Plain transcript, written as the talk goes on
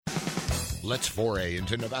Let's foray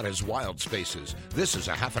into Nevada's wild spaces. This is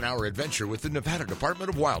a half-an-hour adventure with the Nevada Department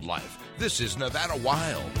of Wildlife. This is Nevada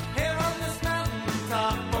Wild. Here on this mountain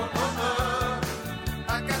top,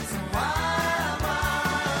 I got some wild,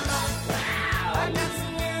 wild life. I got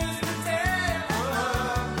some news to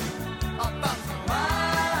tell about some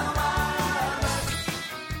wild, wild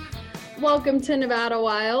life. Welcome to Nevada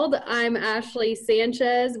Wild. I'm Ashley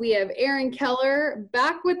Sanchez. We have Aaron Keller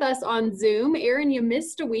back with us on Zoom. Aaron, you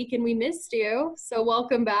missed a week and we missed you, so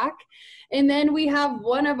welcome back. And then we have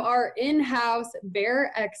one of our in-house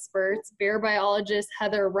bear experts, bear biologist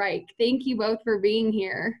Heather Reich. Thank you both for being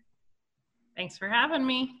here. Thanks for having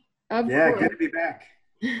me. Of course. Good to be back.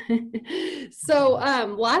 So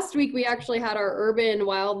last week we actually had our urban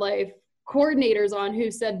wildlife coordinators on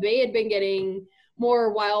who said they had been getting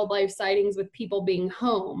more wildlife sightings with people being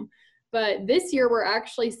home. But this year we're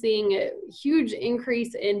actually seeing a huge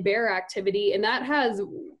increase in bear activity, and that has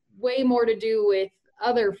way more to do with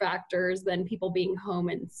other factors than people being home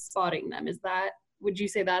and spotting them. Would you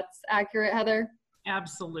say that's accurate, Heather?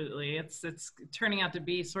 Absolutely. It's turning out to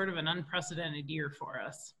be sort of an unprecedented year for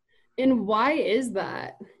us. And why is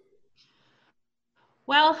that?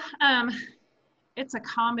 Well, it's a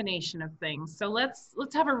combination of things. So let's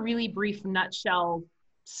have a really brief nutshell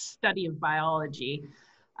study of biology.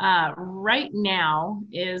 Right now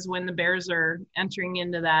is when the bears are entering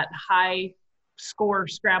into that high score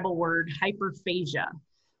Scrabble word hyperphagia,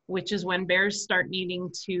 which is when bears start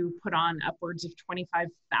needing to put on upwards of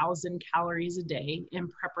 25,000 calories a day in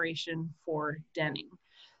preparation for denning.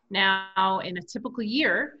 Now, in a typical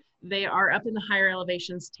year, they are up in the higher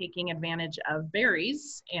elevations taking advantage of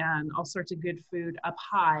berries and all sorts of good food up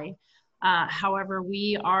high. However,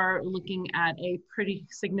 we are looking at a pretty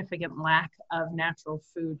significant lack of natural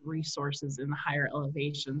food resources in the higher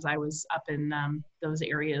elevations. I was up in those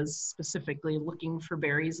areas specifically looking for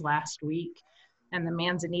berries last week, and the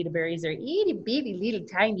manzanita berries are itty bitty little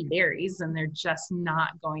tiny berries, and they're just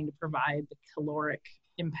not going to provide the caloric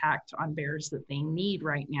impact on bears that they need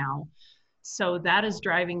right now. So that is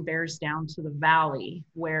driving bears down to the valley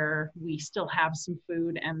where we still have some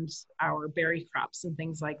food, and our berry crops and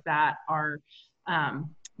things like that are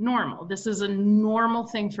normal. This is a normal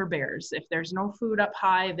thing for bears. If there's no food up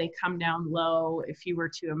high, they come down low. If you were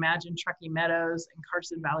to imagine Truckee Meadows and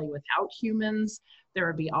Carson Valley without humans, there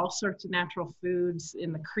would be all sorts of natural foods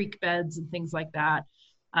in the creek beds and things like that.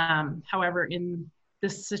 However, in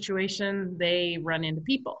this situation, they run into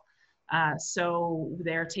people. So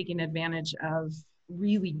they're taking advantage of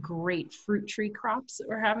really great fruit tree crops that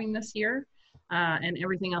we're having this year, and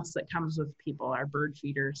everything else that comes with people, our bird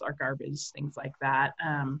feeders, our garbage, things like that.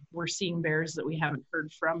 We're seeing bears that we haven't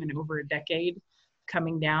heard from in over a decade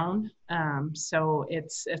coming down. So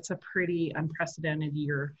it's a pretty unprecedented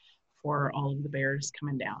year for all of the bears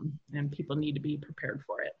coming down, and people need to be prepared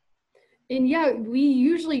for it. And yeah, we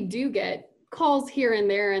usually do get calls here and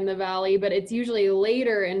there in the valley, but it's usually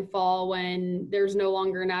later in fall when there's no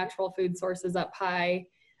longer natural food sources up high.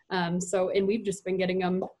 And we've just been getting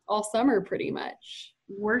them all summer pretty much.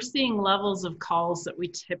 We're seeing levels of calls that we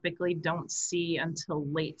typically don't see until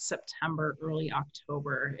late September, early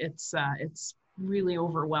October. It's really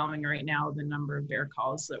overwhelming right now, the number of bear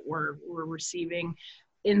calls that we're receiving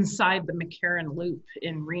inside the McCarran Loop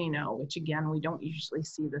in Reno, which again, we don't usually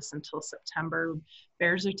see this until September.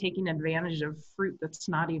 Bears are taking advantage of fruit that's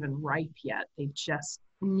not even ripe yet. They just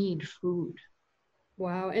need food.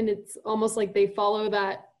 Wow. And it's almost like they follow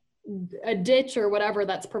a ditch or whatever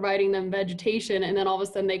that's providing them vegetation, and then all of a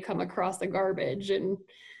sudden they come across the garbage, and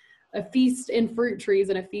a feast in fruit trees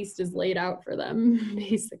and a feast is laid out for them,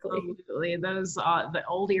 basically. Absolutely. Those, the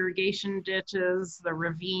old irrigation ditches, the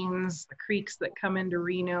ravines, the creeks that come into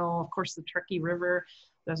Reno, of course, the Truckee River,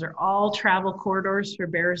 those are all travel corridors for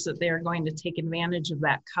bears that they are going to take advantage of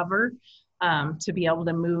that cover to be able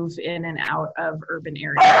to move in and out of urban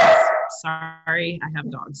areas. Sorry, I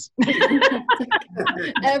have dogs.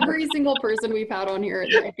 Every single person we've had on here,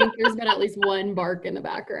 I think there's been at least one bark in the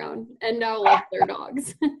background, and now left their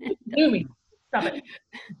dogs. Louie, stop it.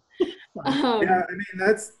 Yeah, I mean,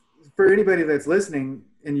 that's for anybody that's listening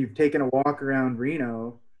and you've taken a walk around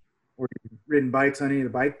Reno or you've ridden bikes on any of the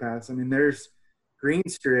bike paths. I mean, there's green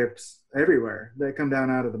strips everywhere that come down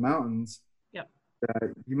out of the mountains. Yep.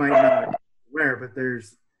 You might not be aware, but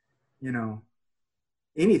there's,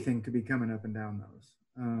 anything could be coming up and down those.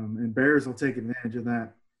 And bears will take advantage of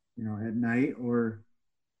that, at night or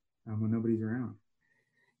when nobody's around.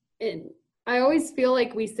 And I always feel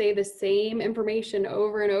like we say the same information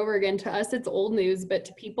over and over again. To us, it's old news, but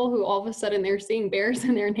to people who all of a sudden they're seeing bears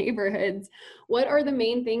in their neighborhoods, what are the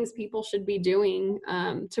main things people should be doing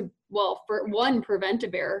for one, prevent a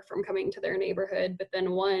bear from coming to their neighborhood, but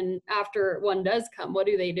then after one does come, what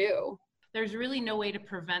do they do? There's really no way to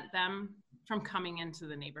prevent them from coming into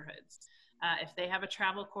the neighborhoods. If they have a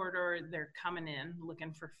travel corridor, they're coming in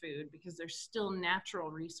looking for food because there's still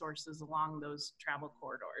natural resources along those travel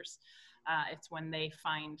corridors. It's when they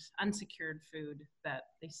find unsecured food that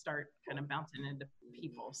they start kind of bouncing into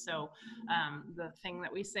people. So the thing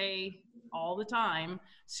that we say all the time,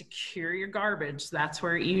 secure your garbage. That's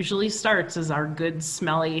where it usually starts, is our good,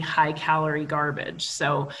 smelly, high-calorie garbage.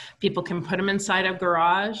 So people can put them inside a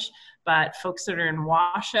garage, but folks that are in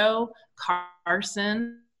Washoe,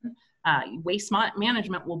 Carson, Waste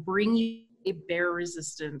Management will bring you a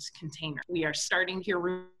bear-resistant container. We are starting to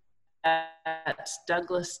hear at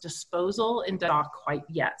Douglas Disposal and not quite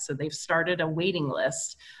yet. So they've started a waiting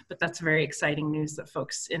list, but that's very exciting news that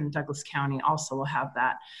folks in Douglas County also will have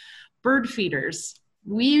that. Bird feeders.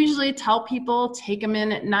 We usually tell people take them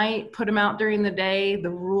in at night, put them out during the day. The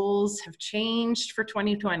rules have changed for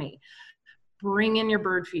 2020. Bring in your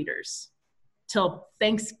bird feeders till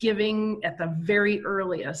Thanksgiving at the very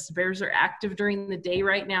earliest. Bears are active during the day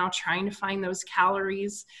right now, trying to find those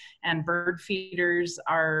calories, and bird feeders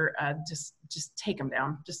are just take them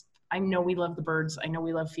down. I know we love the birds. I know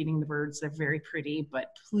we love feeding the birds. They're very pretty,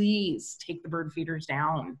 but please take the bird feeders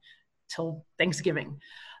down till Thanksgiving.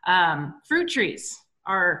 Fruit trees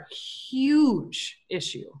are a huge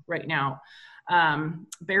issue right now.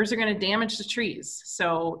 Bears are going to damage the trees.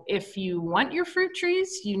 So if you want your fruit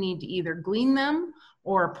trees, you need to either glean them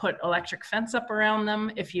or put electric fence up around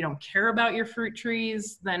them. If you don't care about your fruit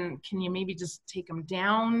trees, then can you maybe just take them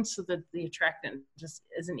down so that the attractant just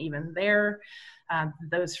isn't even there?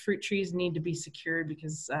 Those fruit trees need to be secured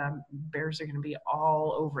because bears are going to be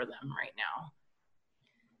all over them right now.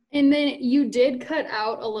 And then you did cut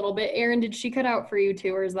out a little bit. Erin, did she cut out for you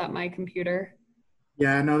too, or is that my computer?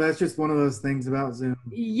 Yeah, no, that's just one of those things about Zoom.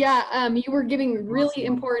 Yeah, you were giving really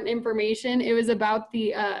important information. It was about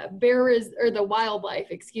the the wildlife,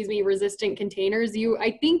 resistant containers.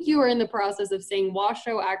 I think you were in the process of saying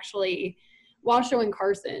Washoe and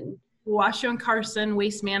Carson. Washoe and Carson,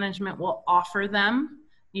 Waste Management will offer them.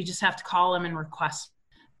 You just have to call them and request.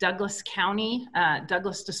 Douglas County,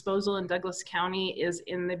 Douglas Disposal in Douglas County is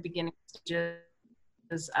in the beginning stages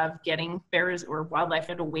of getting bears or wildlife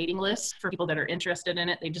at a waiting list for people that are interested in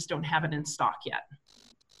it. They just don't have it in stock yet.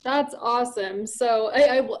 That's awesome. So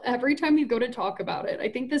every time you go to talk about it, I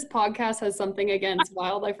think this podcast has something against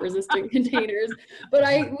wildlife resistant containers, but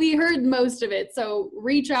we heard most of it. So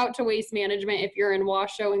reach out to Waste Management if you're in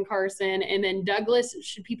Washoe and Carson, and then Douglas,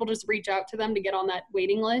 should people just reach out to them to get on that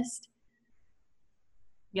waiting list?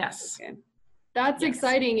 Yes. Okay. That's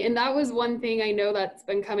exciting. And that was one thing I know that's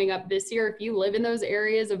been coming up this year. If you live in those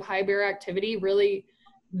areas of high bear activity, really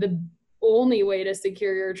the only way to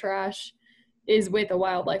secure your trash is with a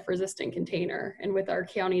wildlife resistant container. And with our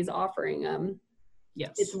counties offering them,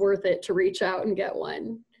 it's worth it to reach out and get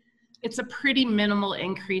one. It's a pretty minimal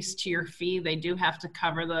increase to your fee. They do have to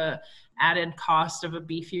cover the added cost of a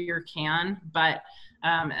beefier can, but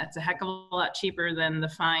it's a heck of a lot cheaper than the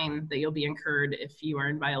fine that you'll be incurred if you are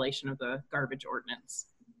in violation of the garbage ordinance.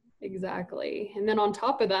 Exactly. And then on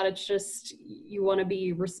top of that, it's just, you want to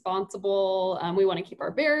be responsible. We want to keep our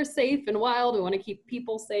bears safe and wild. We want to keep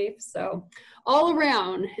people safe. So all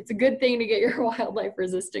around, it's a good thing to get your wildlife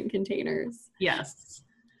resistant containers. Yes.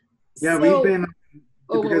 Yeah, we've been...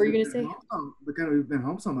 what were you going to say? Because we've been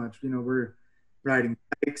home so much, we're riding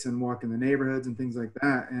bikes and walking the neighborhoods and things like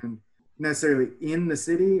that. And necessarily in the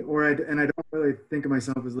city, and I don't really think of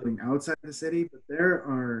myself as living outside the city, but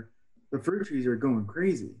the fruit trees are going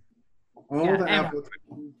crazy. All the apple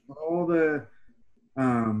trees, all the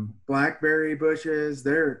blackberry bushes,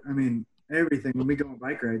 everything. When we go on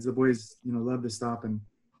bike rides, the boys, love to stop and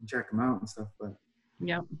check them out and stuff. But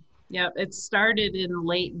Yep. It started in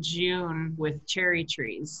late June with cherry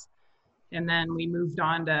trees. And then we moved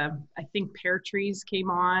on to, I think pear trees came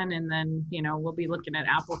on, and then, we'll be looking at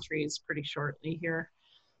apple trees pretty shortly here.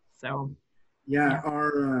 So. Yeah.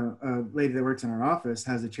 Our lady that works in our office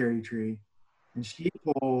has a cherry tree, and she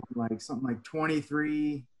pulled something like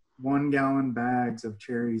 23 1-gallon bags of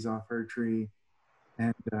cherries off her tree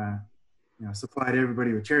and, supplied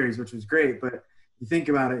everybody with cherries, which was great. But you think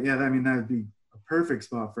about it, that would be a perfect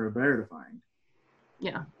spot for a bear to find.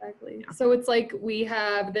 Yeah, exactly. So it's like we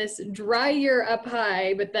have this dry year up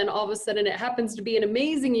high, but then all of a sudden it happens to be an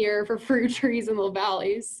amazing year for fruit trees in the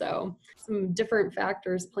valleys. So some different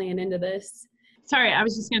factors playing into this. Sorry, I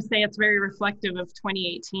was just going to say it's very reflective of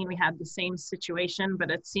 2018. We had the same situation,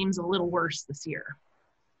 but it seems a little worse this year.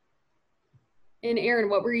 And Aaron,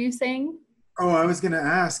 what were you saying? Oh, I was going to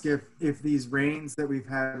ask if these rains that we've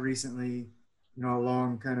had recently,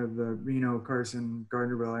 along kind of the Reno, Carson,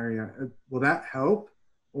 Gardnerville area, will that help,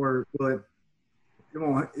 or will it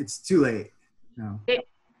won't? It's too late. No.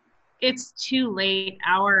 It's too late.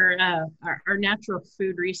 Our natural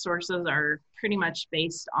food resources are pretty much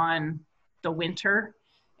based on the winter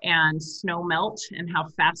and snow melt and how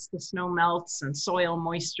fast the snow melts and soil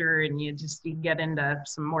moisture, and you get into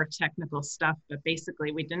some more technical stuff. But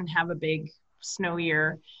basically, we didn't have a big snow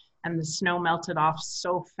year, and the snow melted off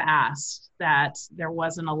so fast that there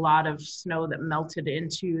wasn't a lot of snow that melted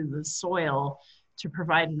into the soil to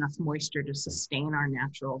provide enough moisture to sustain our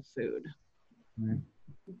natural food. Right.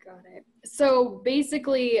 Got it. So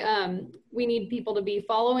basically, we need people to be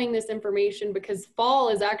following this information, because fall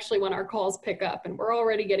is actually when our calls pick up, and we're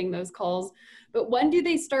already getting those calls. But when do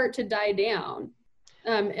they start to die down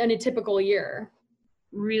in a typical year?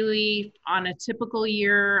 Really, on a typical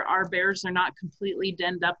year, our bears are not completely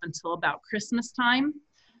denned up until about Christmas time.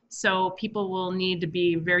 So people will need to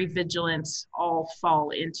be very vigilant all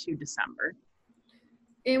fall into December.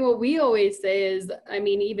 And what we always say is,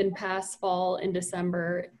 even past fall in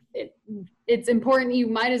December, it's important. You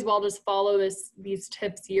might as well just follow these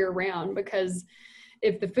tips year round, because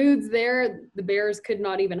if the food's there, the bears could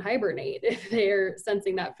not even hibernate if they're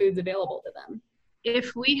sensing that food's available to them.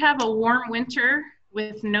 If we have a warm winter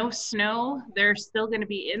with no snow, there's still going to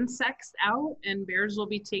be insects out, and bears will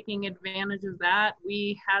be taking advantage of that.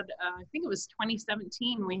 We had, I think it was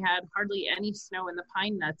 2017, we had hardly any snow in the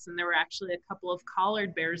pine nuts, and there were actually a couple of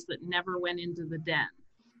collared bears that never went into the den.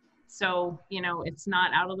 So, it's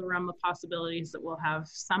not out of the realm of possibilities that we'll have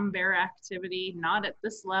some bear activity, not at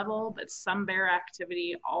this level, but some bear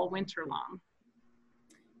activity all winter long.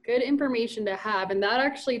 Good information to have. And that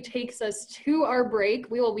actually takes us to our break.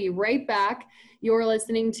 We will be right back. You're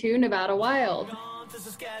listening to Nevada Wild. To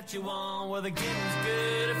Saskatchewan, where the getting's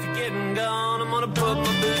good. If you're getting gone, I'm gonna put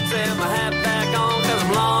my boots and my hat back on, 'cause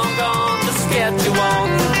I'm long gone to Saskatchewan.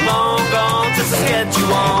 Long gone to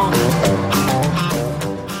Saskatchewan.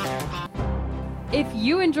 If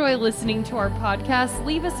you enjoy listening to our podcast,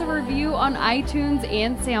 leave us a review on iTunes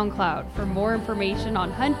and SoundCloud. For more information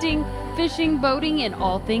on hunting, fishing, boating, and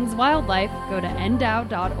all things wildlife, go to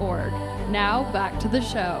ndow.org. Now back to the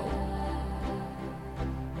show.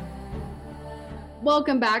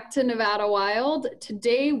 Welcome back to Nevada Wild.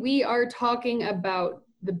 Today we are talking about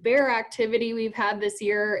the bear activity we've had this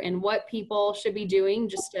year and what people should be doing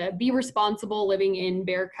just to be responsible living in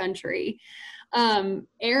bear country.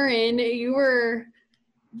 Aaron, you were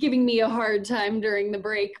giving me a hard time during the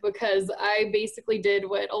break because I basically did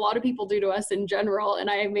what a lot of people do to us in general, and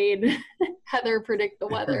I made Heather predict the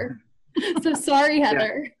weather. So sorry,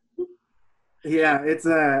 Heather. Yeah, it's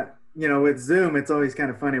with Zoom, it's always kind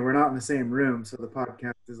of funny. We're not in the same room, so the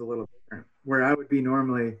podcast is a little different. Where I would be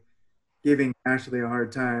normally giving Ashley a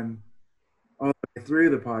hard time all the way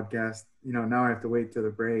through the podcast, now I have to wait till the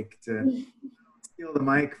break to steal the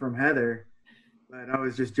mic from Heather. But I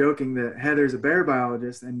was just joking that Heather's a bear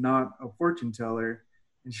biologist and not a fortune teller,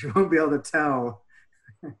 and she won't be able to tell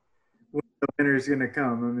when the winter is going to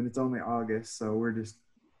come. It's only August, so we're just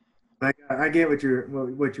I get what you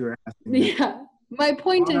were asking. Yeah, my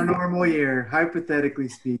point is, on a normal year, hypothetically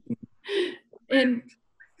speaking, and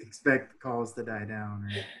expect calls to die down.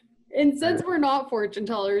 Right? And since we're not fortune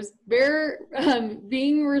tellers, bear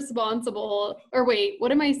being responsible. Or wait,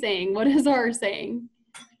 what am I saying? What is our saying?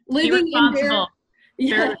 Living in bear.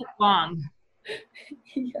 Yeah. Long.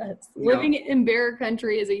 Yes, living in bear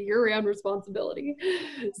country is a year-round responsibility.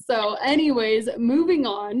 So anyways, moving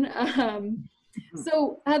on.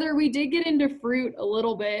 So Heather, we did get into fruit a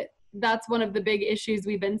little bit. That's one of the big issues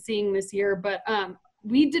we've been seeing this year, but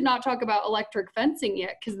we did not talk about electric fencing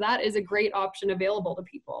yet, because that is a great option available to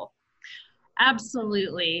people.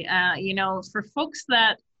 Absolutely. For folks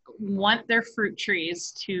that want their fruit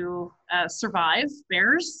trees to survive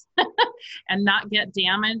bears and not get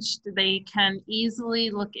damaged, they can easily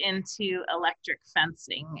look into electric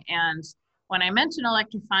fencing. And when I mention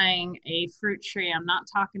electrifying a fruit tree, I'm not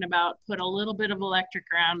talking about put a little bit of electric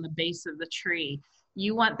around the base of the tree.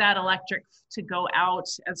 You want that electric to go out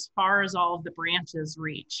as far as all of the branches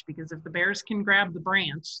reach, because if the bears can grab the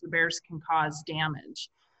branch, the bears can cause damage.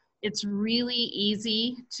 It's really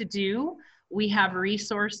easy to do. We have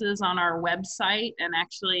resources on our website, and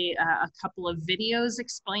actually a couple of videos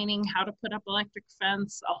explaining how to put up electric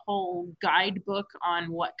fence, a whole guidebook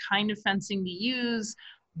on what kind of fencing to use,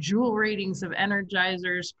 joule ratings of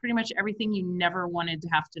energizers, pretty much everything you never wanted to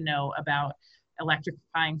have to know about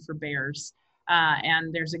electrifying for bears.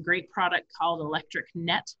 And there's a great product called electric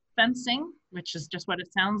net fencing, which is just what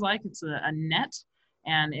it sounds like. It's a net,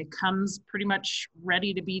 and it comes pretty much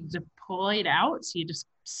ready to be deployed out. So you just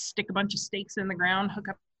stick a bunch of stakes in the ground, hook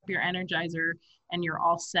up your Energizer, and you're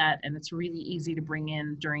all set. And it's really easy to bring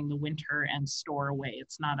in during the winter and store away.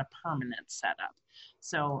 It's not a permanent setup.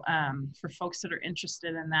 So for folks that are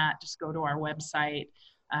interested in that, just go to our website,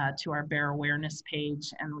 to our bear awareness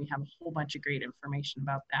page, and we have a whole bunch of great information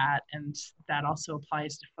about that. And that also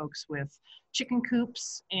applies to folks with chicken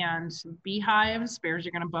coops and beehives. Bears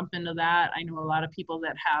are going to bump into that. I know a lot of people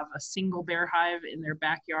that have a single bear hive in their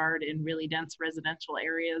backyard in really dense residential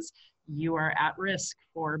areas. You are at risk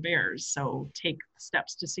for bears, so take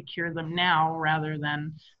steps to secure them now rather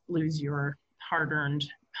than lose your hard-earned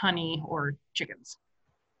honey or chickens.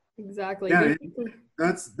 Exactly. Yeah,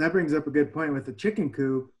 that brings up a good point with the chicken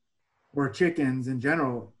coop or chickens in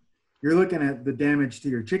general. You're looking at the damage to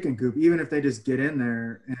your chicken coop. Even if they just get in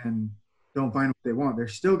there and don't find what they want, they're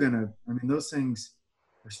still gonna, I mean, those things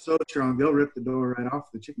are so strong, they'll rip the door right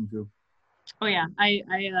off the chicken coop. Oh yeah, I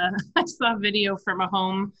saw a video from a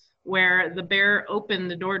home where the bear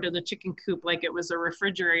opened the door to the chicken coop like it was a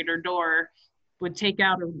refrigerator door, would take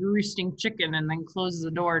out a roosting chicken and then close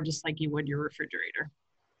the door just like you would your refrigerator.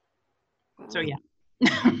 So yeah.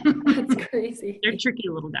 That's crazy. They're tricky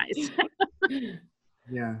little guys.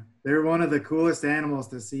 Yeah, they're one of the coolest animals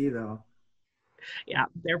to see though. Yeah,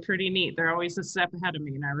 they're pretty neat. They're always a step ahead of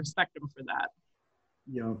me, and I respect them for that.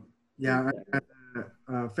 Yeah, I had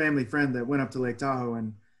a family friend that went up to Lake Tahoe,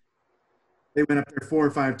 and they went up there 4 or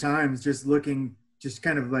 5 times just looking, just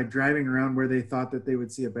kind of like driving around where they thought that they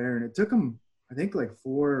would see a bear. And it took them, I think, like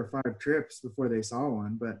 4 or 5 trips before they saw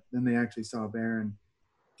one, but then they actually saw a bear and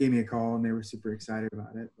gave me a call, and they were super excited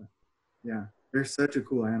about it. But yeah, they're such a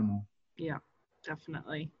cool animal. Yeah,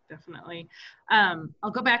 definitely.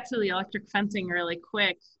 I'll go back to the electric fencing really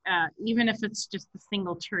quick. Even if it's just a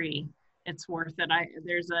single tree, it's worth it.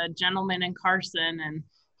 There's a gentleman in Carson, and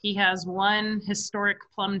he has one historic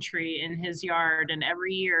plum tree in his yard, and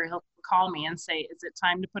every year he'll call me and say, is it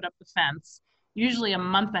time to put up the fence? Usually a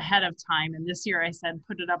month ahead of time. And this year I said,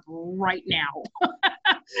 put it up right now.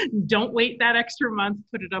 Don't wait that extra month,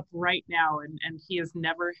 put it up right now. And he has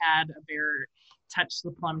never had a bear touch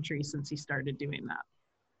the plum tree since he started doing that.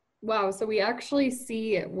 Wow. So we actually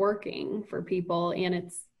see it working for people, and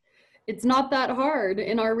it's not that hard.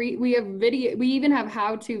 In our we have video, we even have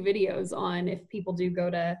how-to videos on, if people do go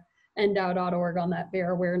to NDOW.org on that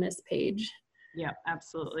bear awareness page. Yeah,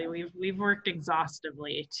 absolutely. We've worked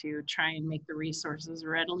exhaustively to try and make the resources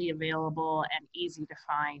readily available and easy to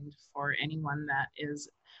find for anyone that is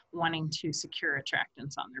wanting to secure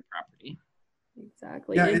attractants on their property.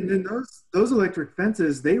 Exactly. Yeah, and then those electric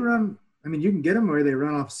fences, they run, I mean, you can get them where they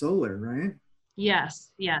run off solar, right?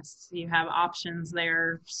 Yes. You have options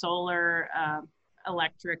there, solar,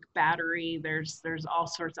 electric, battery. There's all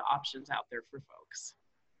sorts of options out there for folks.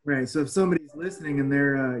 Right. So if somebody's listening and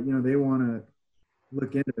they're, they want to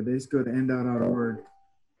look into it, they just go to NDOW.org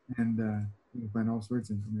and you can find all sorts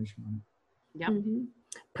of information on it. Yep. Mm-hmm.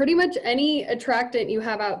 Pretty much any attractant you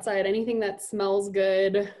have outside, anything that smells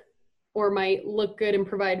good or might look good and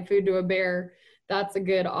provide food to a bear, that's a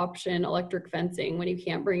good option. Electric fencing, when you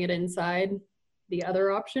can't bring it inside. The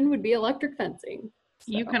other option would be electric fencing.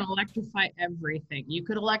 So. You can electrify everything. You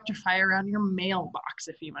could electrify around your mailbox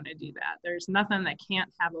if you want to do that. There's nothing that can't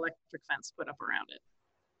have electric fence put up around it.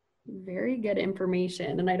 Very good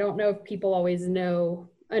information. And I don't know if people always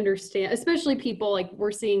understand, especially people, like,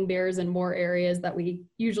 we're seeing bears in more areas that we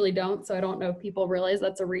usually don't. So I don't know if people realize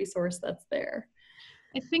that's a resource that's there.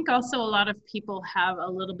 I think also a lot of people have a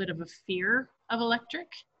little bit of a fear of electric,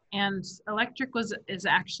 and electric is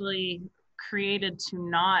actually created to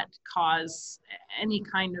not cause any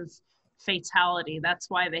kind of fatality. That's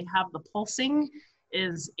why they have the pulsing,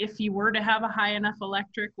 is if you were to have a high enough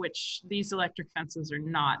electric, which these electric fences are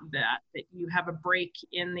not, that you have a break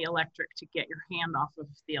in the electric to get your hand off of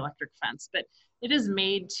the electric fence. But it is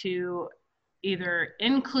made to either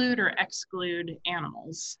include or exclude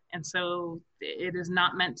animals. And so it is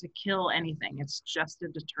not meant to kill anything. It's just a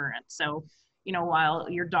deterrent. So, while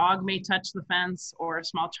your dog may touch the fence or a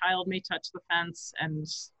small child may touch the fence, and,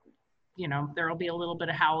 there will be a little bit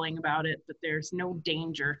of howling about it, but there's no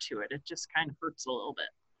danger to it. It just kind of hurts a little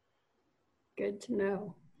bit. Good to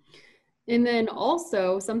know. And then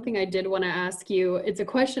also something I did want to ask you, it's a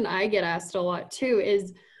question I get asked a lot too,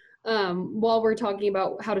 is while we're talking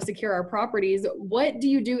about how to secure our properties, what do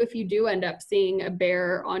you do if you do end up seeing a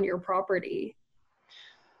bear on your property?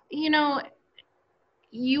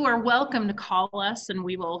 You are welcome to call us and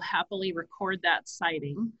we will happily record that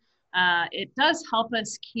sighting. It does help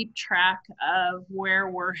us keep track of where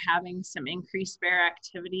we're having some increased bear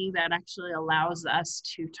activity. That actually allows us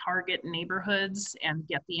to target neighborhoods and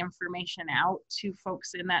get the information out to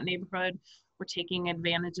folks in that neighborhood. We're taking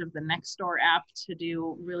advantage of the Nextdoor app to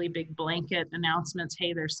do really big blanket announcements.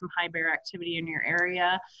 Hey, there's some high bear activity in your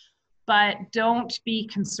area, but don't be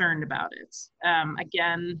concerned about it.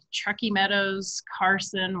 Again, Truckee Meadows,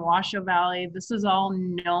 Carson, Washoe Valley, this is all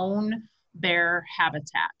known bear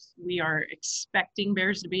habitat. We are expecting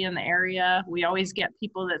bears to be in the area. We always get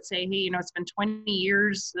people that say, hey, you know, it's been 20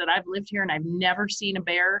 years that I've lived here and I've never seen a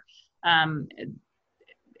bear.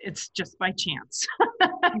 It's just by chance.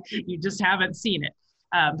 You just haven't seen it.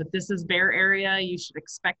 But this is bear area. You should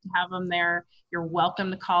expect to have them there. You're welcome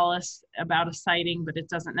to call us about a sighting, but it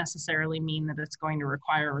doesn't necessarily mean that it's going to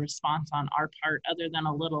require a response on our part other than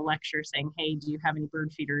a little lecture saying, hey, do you have any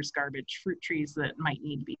bird feeders, garbage, fruit trees that might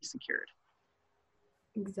need to be secured?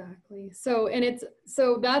 Exactly. So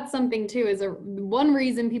that's something too, is one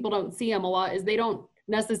reason people don't see them a lot is they don't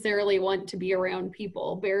necessarily want to be around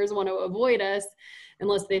people. Bears want to avoid us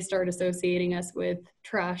unless they start associating us with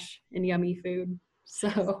trash and yummy food.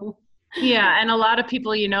 So yeah, and a lot of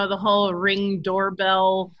people, you know, the whole Ring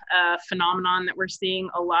doorbell phenomenon that we're seeing,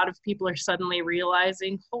 a lot of people are suddenly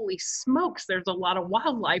realizing, holy smokes, there's a lot of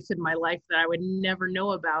wildlife in my life that I would never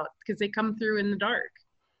know about because they come through in the dark.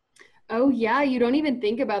 Oh yeah, you don't even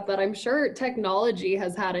think about that. I'm sure technology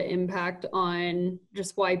has had an impact on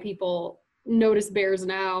just why people notice bears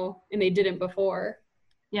now and they didn't before.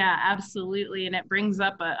 Yeah, absolutely. And it brings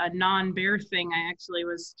up a non-bear thing. I actually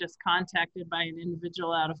was just contacted by an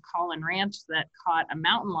individual out of Collin Ranch that caught a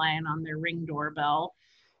mountain lion on their Ring doorbell.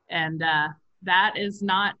 And that is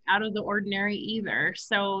not out of the ordinary either.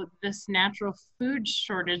 So this natural food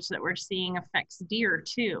shortage that we're seeing affects deer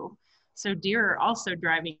too. So deer are also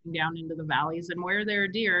driving down into the valleys, and where there are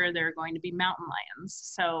deer, there are going to be mountain lions.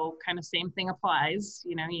 So kind of same thing applies.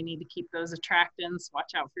 You know, you need to keep those attractants,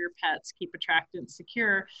 watch out for your pets, keep attractants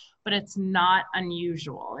secure, but it's not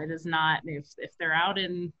unusual. It is not, if they're out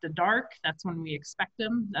in the dark, that's when we expect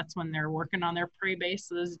them. That's when they're working on their prey base,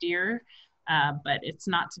 those deer. But it's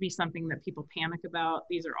not to be something that people panic about.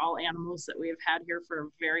 These are all animals that we have had here for a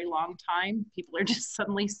very long time. People are just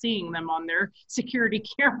suddenly seeing them on their security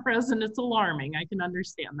cameras, and it's alarming. I can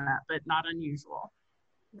understand that, but not unusual.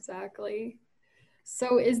 Exactly.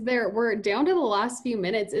 So we're down to the last few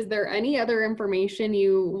minutes. Is there any other information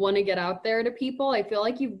you want to get out there to people? I feel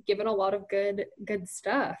like you've given a lot of good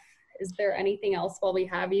stuff. Is there anything else while we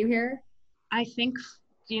have you here? I think,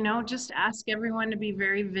 you know, just ask everyone to be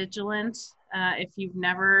very vigilant. If you've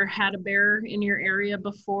never had a bear in your area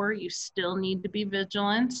before, you still need to be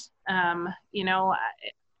vigilant. You know,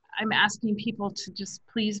 I'm asking people to just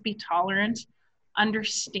please be tolerant,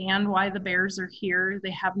 understand why the bears are here.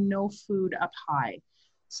 They have no food up high.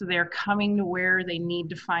 So they're coming to where they need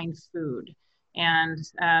to find food.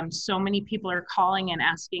 And so many people are calling and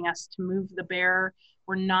asking us to move the bear.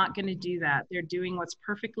 We're not going to do that. They're doing what's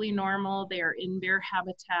perfectly normal. They are in bear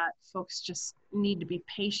habitat. Folks just need to be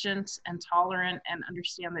patient and tolerant and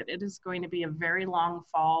understand that it is going to be a very long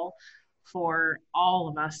fall for all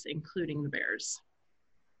of us, including the bears.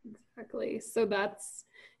 Exactly. So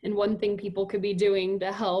and one thing people could be doing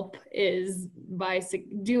to help is by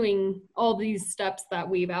doing all these steps that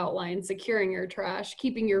we've outlined, securing your trash,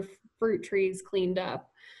 keeping your fruit trees cleaned up.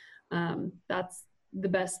 That's the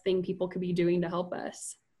best thing people could be doing to help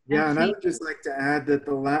us. Yeah, and I would just like to add that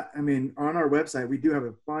on our website, we do have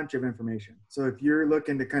a bunch of information. So if you're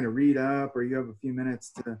looking to kind of read up, or you have a few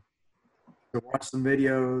minutes to watch some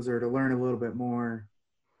videos or to learn a little bit more,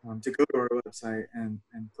 to go to our website and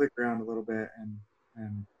click around a little bit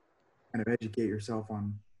and kind of educate yourself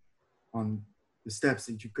on the steps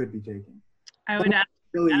that you could be taking. I would ask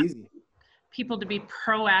really easy. People to be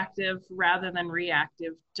proactive rather than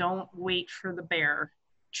reactive. Don't wait for the bear.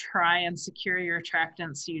 Try and secure your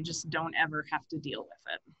attractant so you just don't ever have to deal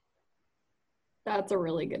with it. That's a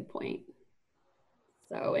really good point.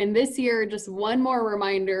 So, and this year, just one more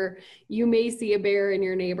reminder, you may see a bear in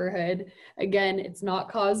your neighborhood. Again, it's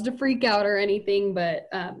not cause to freak out or anything, but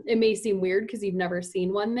it may seem weird because you've never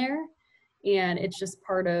seen one there. And it's just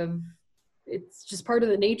part of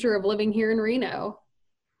the nature of living here in Reno.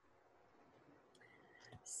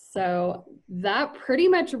 So that pretty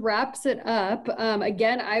much wraps it up.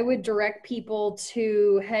 Again, I would direct people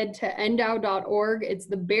to head to ndow.org. It's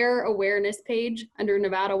the bear awareness page under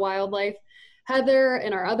Nevada Wildlife. Heather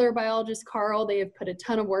and our other biologist, Carl, they have put a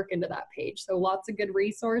ton of work into that page. So lots of good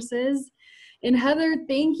resources. And Heather,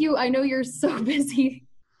 thank you. I know you're so busy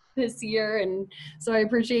this year, and so I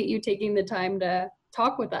appreciate you taking the time to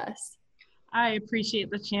talk with us. I appreciate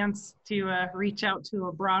the chance to reach out to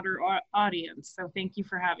a broader audience. So thank you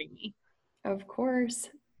for having me. Of course.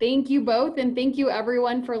 Thank you both, and thank you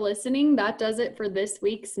everyone for listening. That does it for this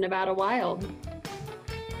week's Nevada Wild.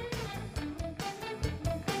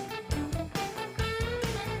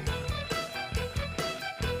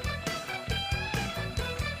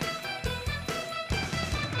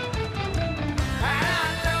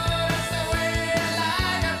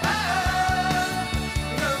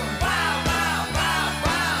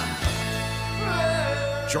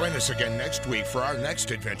 Join us again next week for our next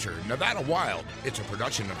adventure, Nevada Wild. It's a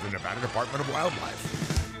production of the Nevada Department of Wildlife.